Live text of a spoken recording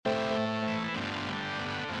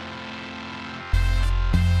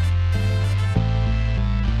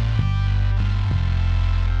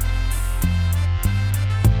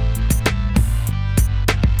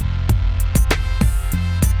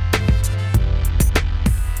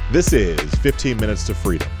This is 15 Minutes to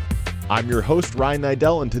Freedom. I'm your host, Ryan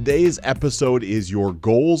Niddel, and today's episode is Your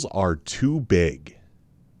Goals Are Too Big.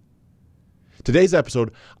 Today's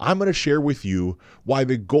episode, I'm going to share with you why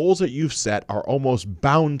the goals that you've set are almost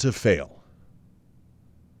bound to fail.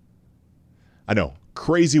 I know,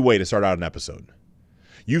 crazy way to start out an episode.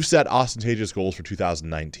 You've set ostentatious goals for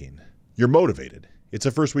 2019. You're motivated. It's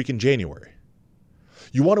the first week in January.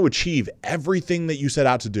 You want to achieve everything that you set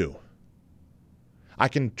out to do. I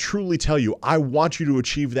can truly tell you, I want you to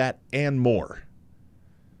achieve that and more.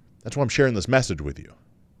 That's why I'm sharing this message with you.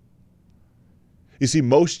 You see,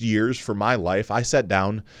 most years for my life, I sat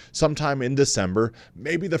down sometime in December,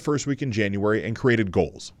 maybe the first week in January, and created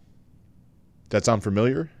goals. Does that sound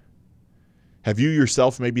familiar? Have you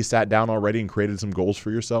yourself maybe sat down already and created some goals for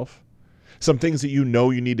yourself? Some things that you know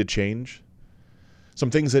you need to change? Some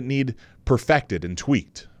things that need perfected and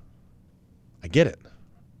tweaked? I get it.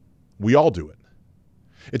 We all do it.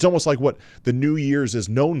 It's almost like what the New Year's is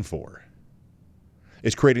known for.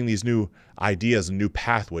 It's creating these new ideas and new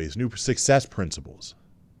pathways, new success principles.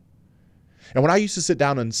 And when I used to sit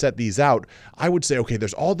down and set these out, I would say, okay,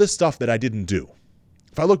 there's all this stuff that I didn't do.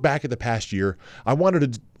 If I look back at the past year, I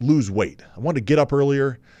wanted to lose weight. I wanted to get up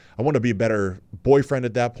earlier. I wanted to be a better boyfriend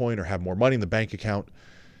at that point or have more money in the bank account.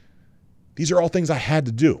 These are all things I had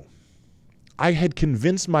to do. I had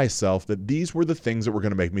convinced myself that these were the things that were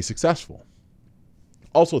going to make me successful.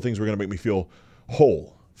 Also things were going to make me feel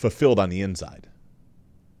whole, fulfilled on the inside.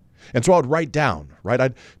 And so I would write down, right?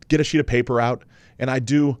 I'd get a sheet of paper out and I'd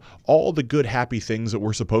do all the good, happy things that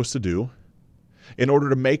we're supposed to do in order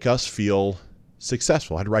to make us feel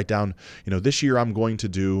successful. I'd write down, this year I'm going to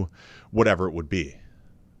do whatever it would be.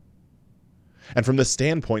 And from this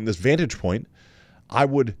standpoint, this vantage point, I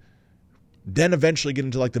would then eventually get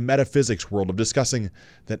into like the metaphysics world of discussing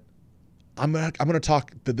that I'm going to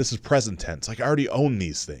talk that this is present tense. Like I already own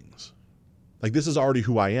these things. Like this is already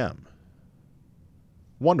who I am.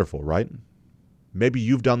 Wonderful, right? Maybe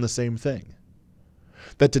you've done the same thing.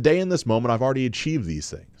 That today in this moment, I've already achieved these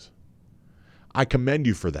things. I commend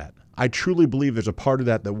you for that. I truly believe there's a part of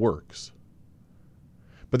that works.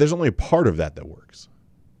 But there's only a part of that works.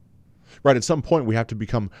 Right? At some point, we have to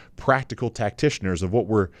become practical tacticians of what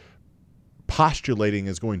we're postulating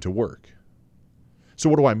is going to work. So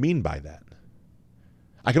what do I mean by that?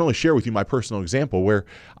 I can only share with you my personal example where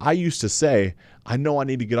I used to say, I know I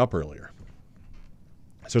need to get up earlier.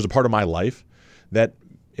 So there's a part of my life that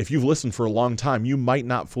if you've listened for a long time, you might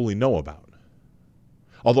not fully know about.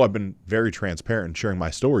 Although I've been very transparent in sharing my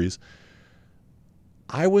stories,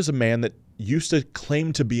 I was a man that used to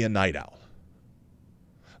claim to be a night owl.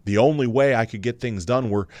 The only way I could get things done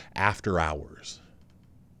were after hours.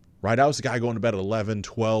 Right? I was the guy going to bed at 11,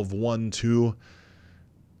 12, 1, 2.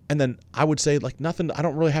 And then I would say nothing, I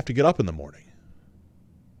don't really have to get up in the morning.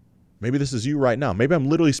 Maybe this is you right now. Maybe I'm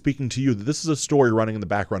literally speaking to you that this is a story running in the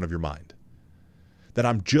background of your mind. That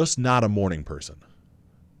I'm just not a morning person.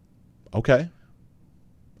 Okay.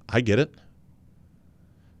 I get it.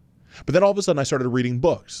 But then all of a sudden I started reading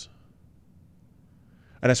books.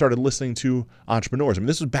 And I started listening to entrepreneurs.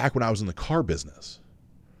 This was back when I was in the car business.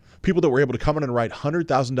 People that were able to come in and write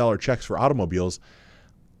 $100,000 checks for automobiles.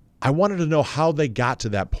 I wanted to know how they got to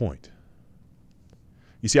that point.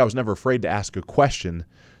 You see, I was never afraid to ask a question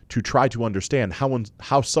to try to understand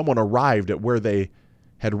how someone arrived at where they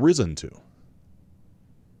had risen to.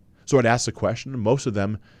 So I'd ask the question, and most of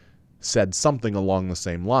them said something along the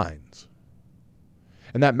same lines.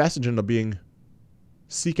 And that message ended up being,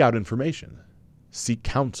 seek out information, seek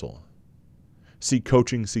counsel, seek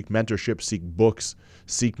coaching, seek mentorship, seek books,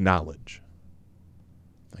 seek knowledge.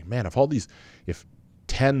 If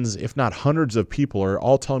tens, if not hundreds of people are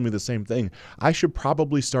all telling me the same thing, I should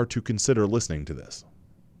probably start to consider listening to this.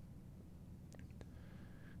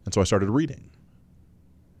 And so I started reading.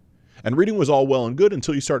 And reading was all well and good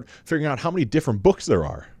until you start figuring out how many different books there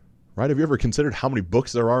are, right? Have you ever considered how many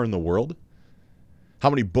books there are in the world? How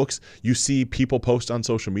many books you see people post on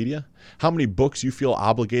social media? How many books you feel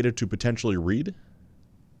obligated to potentially read?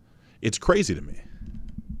 It's crazy to me.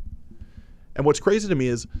 And what's crazy to me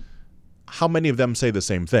is how many of them say the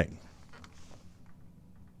same thing.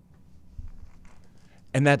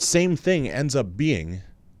 And that same thing ends up being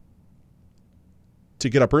to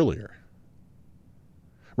get up earlier.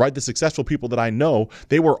 Right? The successful people that I know,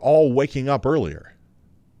 they were all waking up earlier.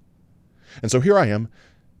 And so here I am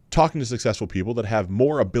talking to successful people that have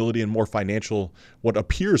more ability and what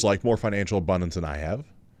appears like more financial abundance than I have.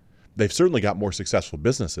 They've certainly got more successful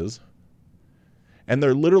businesses. And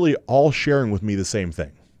they're literally all sharing with me the same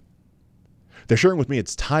thing. They're sharing with me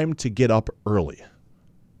it's time to get up early.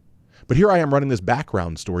 But here I am running this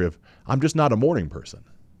background story of I'm just not a morning person.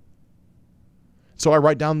 So I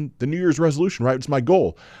write down the New Year's resolution, right? It's my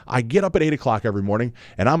goal. I get up at 8 o'clock every morning,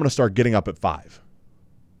 and I'm going to start getting up at 5.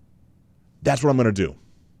 That's what I'm going to do.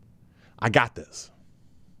 I got this.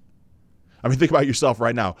 I mean, think about yourself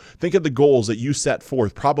right now. Think of the goals that you set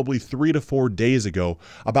forth probably 3 to 4 days ago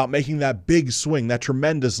about making that big swing, that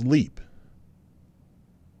tremendous leap.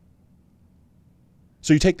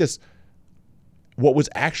 So you take this, what was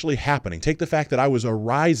actually happening. Take the fact that I was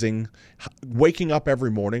waking up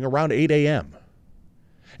every morning around 8 a.m.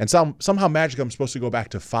 And somehow magically I'm supposed to go back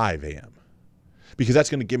to 5 a.m. because that's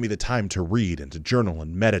going to give me the time to read and to journal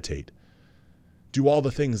and meditate. Do all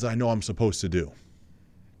the things that I know I'm supposed to do.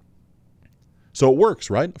 So it works,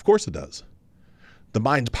 right? Of course it does. The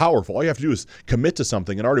mind's powerful. All you have to do is commit to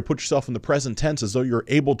something and already put yourself in the present tense as though you're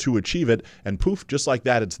able to achieve it, and poof, just like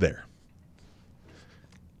that, it's there.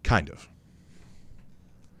 Kind of.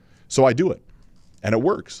 So I do it, and it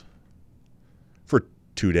works. For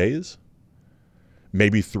 2 days,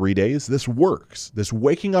 maybe 3 days, this works. This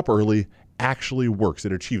waking up early actually works.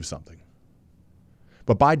 It achieves something.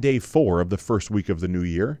 But by day 4 of the first week of the new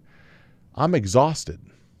year, I'm exhausted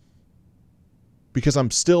because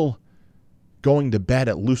I'm still going to bed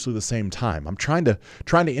at loosely the same time. I'm trying to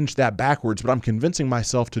inch that backwards, but I'm convincing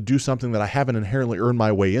myself to do something that I haven't inherently earned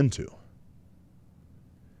my way into.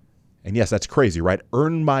 And yes, that's crazy, right?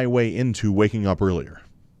 Earn my way into waking up earlier.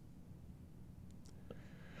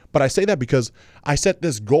 But I say that because I set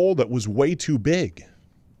this goal that was way too big.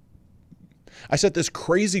 I set this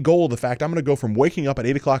crazy goal of the fact I'm going to go from waking up at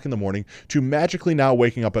 8 o'clock in the morning to magically now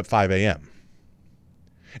waking up at 5 a.m.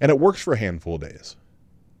 And it works for a handful of days.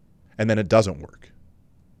 And then it doesn't work.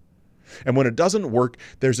 And when it doesn't work,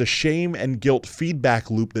 there's a shame and guilt feedback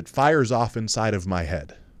loop that fires off inside of my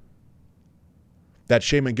head. That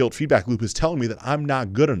shame and guilt feedback loop is telling me that I'm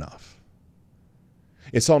not good enough.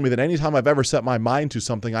 It's telling me that anytime I've ever set my mind to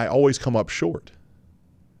something, I always come up short.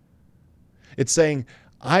 It's saying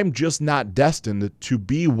I'm just not destined to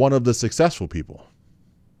be one of the successful people.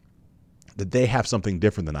 That they have something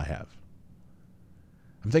different than I have.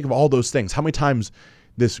 I'm thinking of all those things. How many times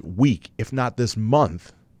this week, if not this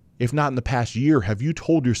month, if not in the past year, have you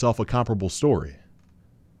told yourself a comparable story?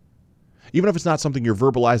 Even if it's not something you're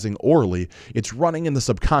verbalizing orally, it's running in the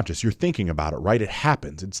subconscious. You're thinking about it, right? It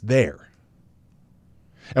happens. It's there.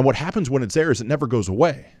 And what happens when it's there is it never goes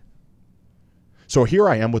away. So here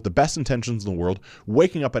I am with the best intentions in the world,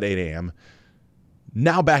 waking up at 8 a.m.,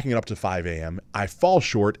 now backing it up to 5 a.m. I fall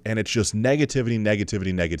short, and it's just negativity,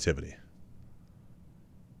 negativity, negativity.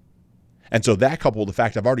 And so that coupled with the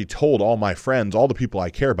fact I've already told all my friends, all the people I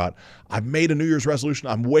care about, I've made a New Year's resolution,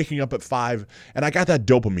 I'm waking up at 5, and I got that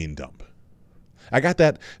dopamine dump. I got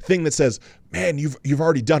that thing that says, man, you've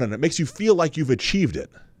already done it. It makes you feel like you've achieved it,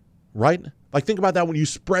 right? Like think about that when you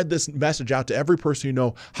spread this message out to every person you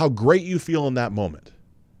know, how great you feel in that moment.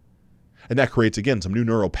 And that creates, again, some new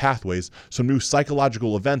neural pathways, some new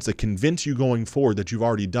psychological events that convince you going forward that you've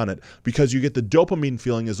already done it because you get the dopamine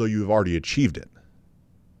feeling as though you've already achieved it.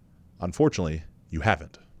 Unfortunately, you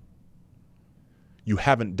haven't. You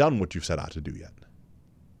haven't done what you've set out to do yet.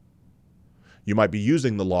 You might be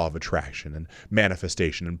using the law of attraction and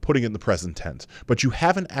manifestation and putting it in the present tense, but you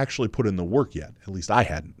haven't actually put in the work yet. At least I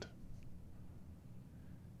hadn't.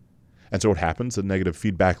 And so what happens? The negative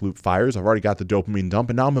feedback loop fires. I've already got the dopamine dump,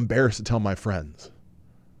 and now I'm embarrassed to tell my friends.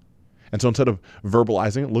 And so instead of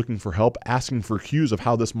verbalizing it, looking for help, asking for cues of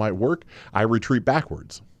how this might work, I retreat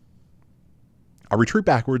backwards. I retreat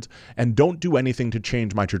backwards and don't do anything to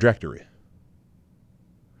change my trajectory.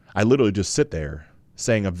 I literally just sit there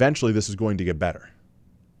saying eventually this is going to get better.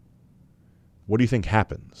 What do you think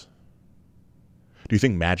happens? Do you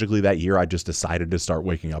think magically that year I just decided to start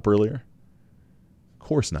waking up earlier? Of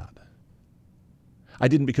course not. I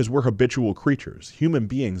didn't because we're habitual creatures. Human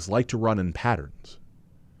beings like to run in patterns.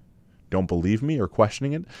 Don't believe me or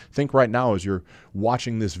questioning it? Think right now as you're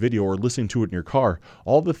watching this video or listening to it in your car,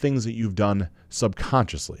 all the things that you've done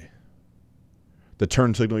subconsciously. The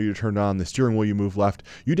turn signal you turned on, the steering wheel you moved left.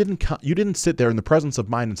 You didn't sit there in the presence of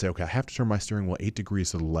mind and say, okay, I have to turn my steering wheel 8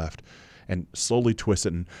 degrees to the left and slowly twist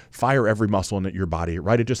it and fire every muscle in your body,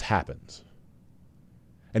 right? It just happens.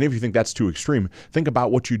 And if you think that's too extreme, think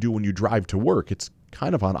about what you do when you drive to work. It's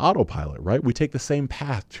kind of on autopilot, right? We take the same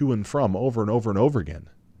path to and from over and over and over again.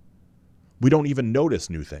 We don't even notice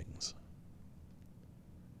new things.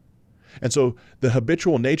 And so the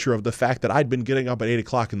habitual nature of the fact that I'd been getting up at 8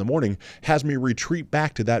 o'clock in the morning has me retreat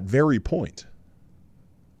back to that very point.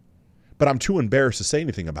 But I'm too embarrassed to say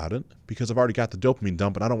anything about it because I've already got the dopamine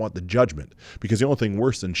dump and I don't want the judgment, because the only thing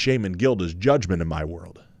worse than shame and guilt is judgment in my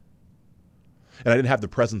world. And I didn't have the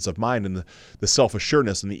presence of mind and the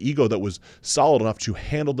self-assuredness and the ego that was solid enough to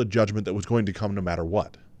handle the judgment that was going to come no matter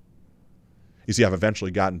what. You see, I've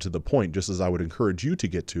eventually gotten to the point, just as I would encourage you to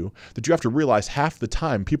get to, that you have to realize half the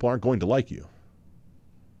time people aren't going to like you.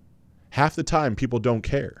 Half the time people don't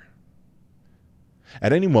care.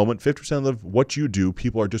 At any moment, 50% of what you do,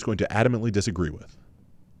 people are just going to adamantly disagree with.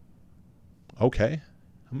 Okay,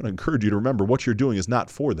 I'm going to encourage you to remember what you're doing is not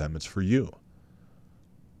for them, it's for you.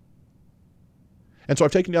 And so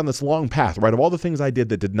I've taken down this long path, right, of all the things I did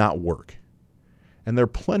that did not work. And they're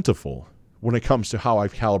plentiful when it comes to how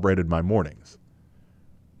I've calibrated my mornings.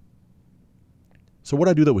 So what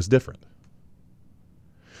did I do that was different?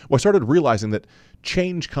 Well, I started realizing that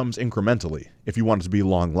change comes incrementally if you want it to be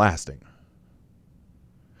long-lasting.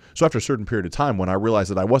 So after a certain period of time, when I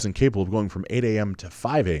realized that I wasn't capable of going from 8 a.m. to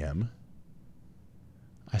 5 a.m.,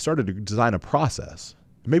 I started to design a process.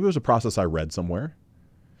 Maybe it was a process I read somewhere.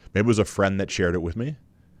 Maybe it was a friend that shared it with me.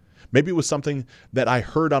 Maybe it was something that I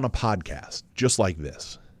heard on a podcast, just like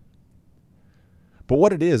this. But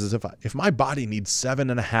what it is if my body needs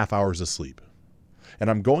 7.5 hours of sleep, and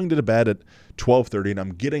I'm going to bed at 12:30 and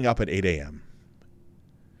I'm getting up at 8 a.m.,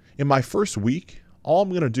 in my first week, all I'm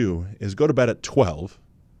going to do is go to bed at 12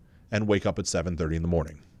 and wake up at 7:30 in the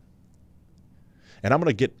morning. And I'm going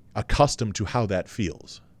to get accustomed to how that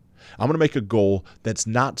feels. I'm going to make a goal that's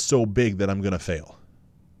not so big that I'm going to fail.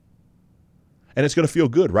 And it's going to feel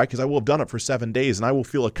good, right? Because I will have done it for 7 days and I will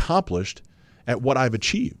feel accomplished at what I've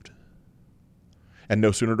achieved. And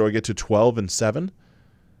no sooner do I get to 12 and 7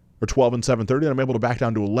 or 12 and 7:30 than I'm able to back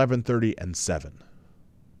down to 11:30 and 7.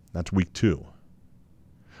 That's week 2.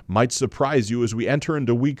 Might surprise you as we enter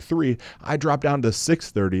into week 3, I drop down to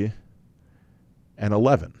 6:30 and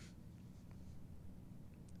 11.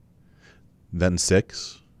 Then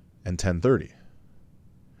 6 and 10:30.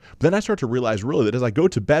 But then I start to realize really that as I go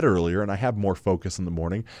to bed earlier and I have more focus in the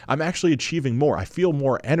morning, I'm actually achieving more. I feel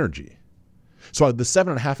more energy. So the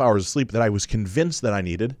 7.5 hours of sleep that I was convinced that I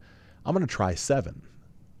needed, I'm going to try 7.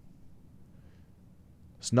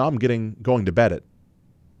 So now I'm going to bed at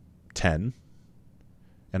 10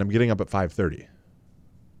 and I'm getting up at 5:30.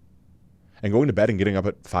 And going to bed and getting up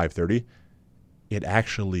at 5:30, it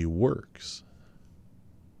actually works.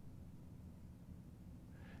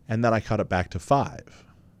 And then I cut it back to 5.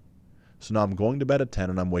 So now I'm going to bed at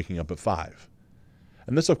 10 and I'm waking up at 5.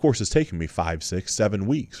 And this, of course, has taken me 5, 6, 7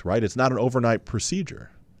 weeks, right? It's not an overnight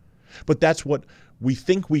procedure. But that's what we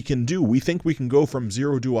think we can do. We think we can go from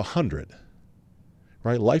 0 to 100,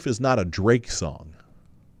 right? Life is not a Drake song.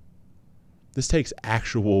 This takes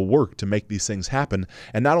actual work to make these things happen,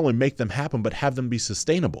 and not only make them happen, but have them be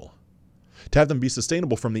sustainable. To have them be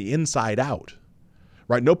sustainable from the inside out,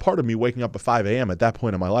 right? No part of me waking up at 5 a.m. at that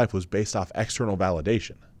point in my life was based off external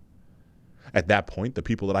validation. At that point, the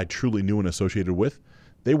people that I truly knew and associated with,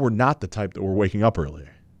 they were not the type that were waking up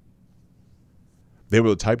earlier. They were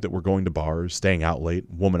the type that were going to bars, staying out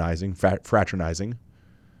late, womanizing, fraternizing,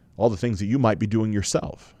 all the things that you might be doing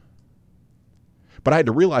yourself. But I had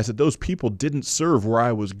to realize that those people didn't serve where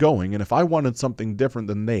I was going, and if I wanted something different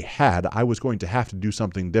than they had, I was going to have to do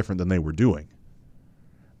something different than they were doing.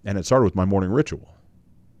 And it started with my morning ritual,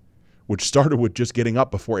 which started with just getting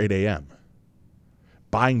up before 8 a.m.,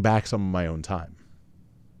 buying back some of my own time.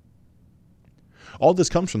 All this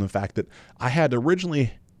comes from the fact that I had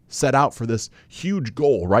originally set out for this huge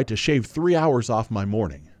goal, right, to shave 3 hours off my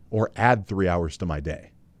morning or add 3 hours to my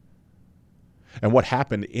day. And what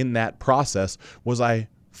happened in that process was I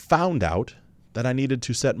found out that I needed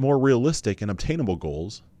to set more realistic and obtainable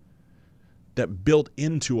goals that built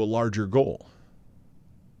into a larger goal.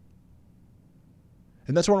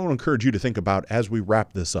 And that's what I want to encourage you to think about as we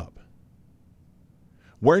wrap this up.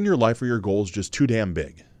 Where in your life are your goals just too damn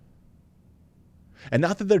big? And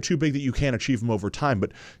not that they're too big that you can't achieve them over time,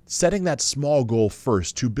 but setting that small goal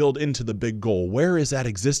first to build into the big goal, where is that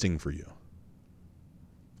existing for you?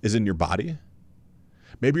 Is it in your body?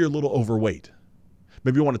 Maybe you're a little overweight.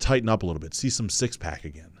 Maybe you want to tighten up a little bit, see some six-pack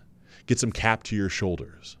again, get some cap to your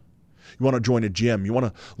shoulders. You want to join a gym. You want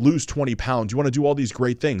to lose 20 pounds. You want to do all these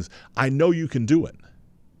great things. I know you can do it.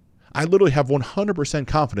 I literally have 100%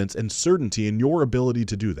 confidence and certainty in your ability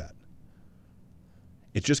to do that.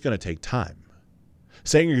 It's just going to take time.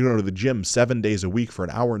 Saying you're going to go to the gym 7 days a week for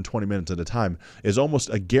an hour and 20 minutes at a time is almost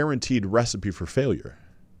a guaranteed recipe for failure.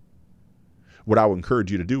 What I would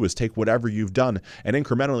encourage you to do is take whatever you've done and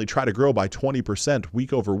incrementally try to grow by 20%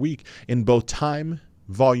 week over week in both time,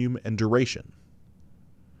 volume, and duration.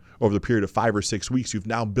 Over the period of 5 or 6 weeks, you've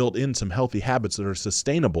now built in some healthy habits that are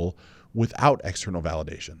sustainable without external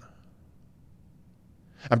validation.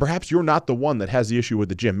 And perhaps you're not the one that has the issue with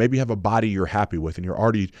the gym. Maybe you have a body you're happy with and you're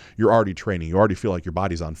already training. You already feel like your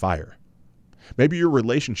body's on fire. Maybe your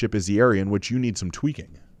relationship is the area in which you need some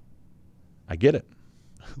tweaking. I get it.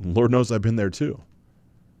 Lord knows I've been there too.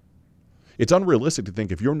 It's unrealistic to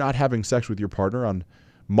think if you're not having sex with your partner on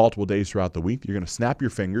multiple days throughout the week, you're going to snap your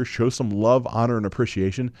fingers, show some love, honor, and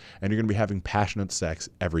appreciation, and you're going to be having passionate sex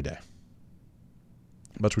every day.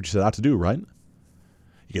 That's what you set out to do, right?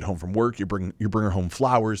 You get home from work, you bring her home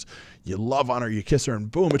flowers, you love on her, you kiss her, and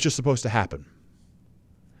boom, it's just supposed to happen.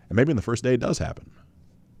 And maybe on the first day it does happen.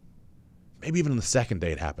 Maybe even on the second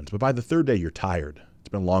day it happens. But by the third day, you're tired. It's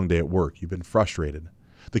been a long day at work. You've been frustrated.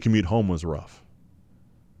 The commute home was rough.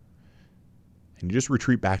 And you just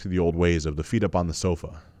retreat back to the old ways of the feet up on the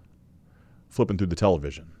sofa, flipping through the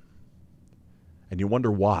television. And you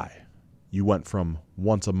wonder why you went from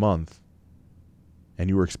once a month and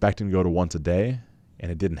you were expecting to go to once a day,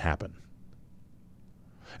 and it didn't happen.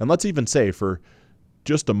 And let's even say for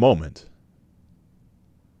just a moment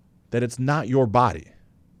that it's not your body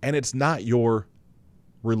and it's not your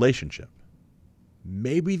relationship.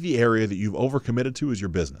 Maybe the area that you've overcommitted to is your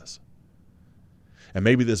business. And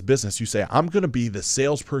maybe this business, you say, I'm going to be the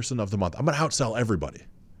salesperson of the month. I'm going to outsell everybody.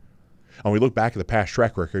 And we look back at the past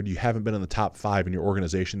track record, you haven't been in the top 5 in your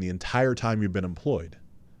organization the entire time you've been employed.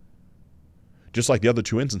 Just like the other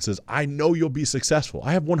 2 instances, I know you'll be successful.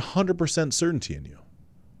 I have 100% certainty in you.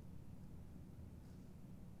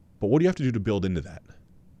 But what do you have to do to build into that?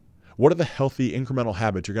 What are the healthy incremental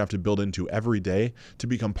habits you're going to have to build into every day to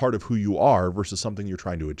become part of who you are versus something you're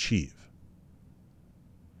trying to achieve?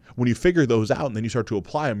 When you figure those out and then you start to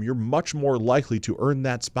apply them, you're much more likely to earn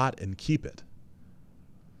that spot and keep it.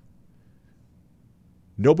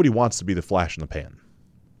 Nobody wants to be the flash in the pan.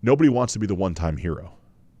 Nobody wants to be the one-time hero.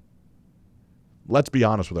 Let's be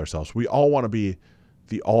honest with ourselves. We all want to be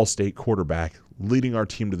the all-state quarterback leading our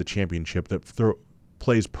team to the championship that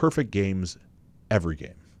plays perfect games every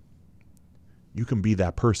game. You can be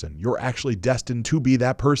that person. You're actually destined to be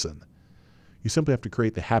that person. You simply have to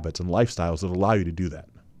create the habits and lifestyles that allow you to do that.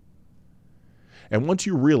 And once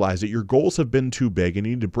you realize that your goals have been too big and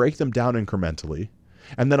you need to break them down incrementally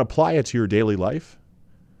and then apply it to your daily life,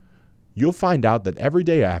 you'll find out that every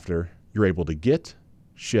day after, you're able to get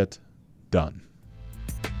shit done.